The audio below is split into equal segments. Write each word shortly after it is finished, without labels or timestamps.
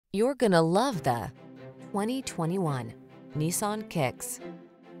You're gonna love the 2021 Nissan Kicks.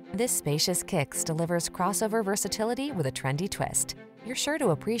 This spacious Kicks delivers crossover versatility with a trendy twist. You're sure to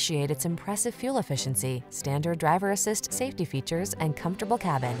appreciate its impressive fuel efficiency, standard driver assist safety features, and comfortable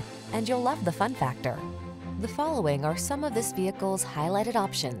cabin, and you'll love the fun factor. The following are some of this vehicle's highlighted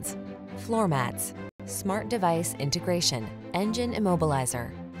options: floor mats, smart device integration, engine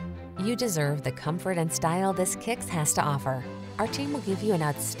immobilizer. You deserve the comfort and style this Kicks has to offer. Our team will give you an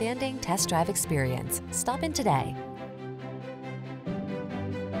outstanding test drive experience. Stop in today.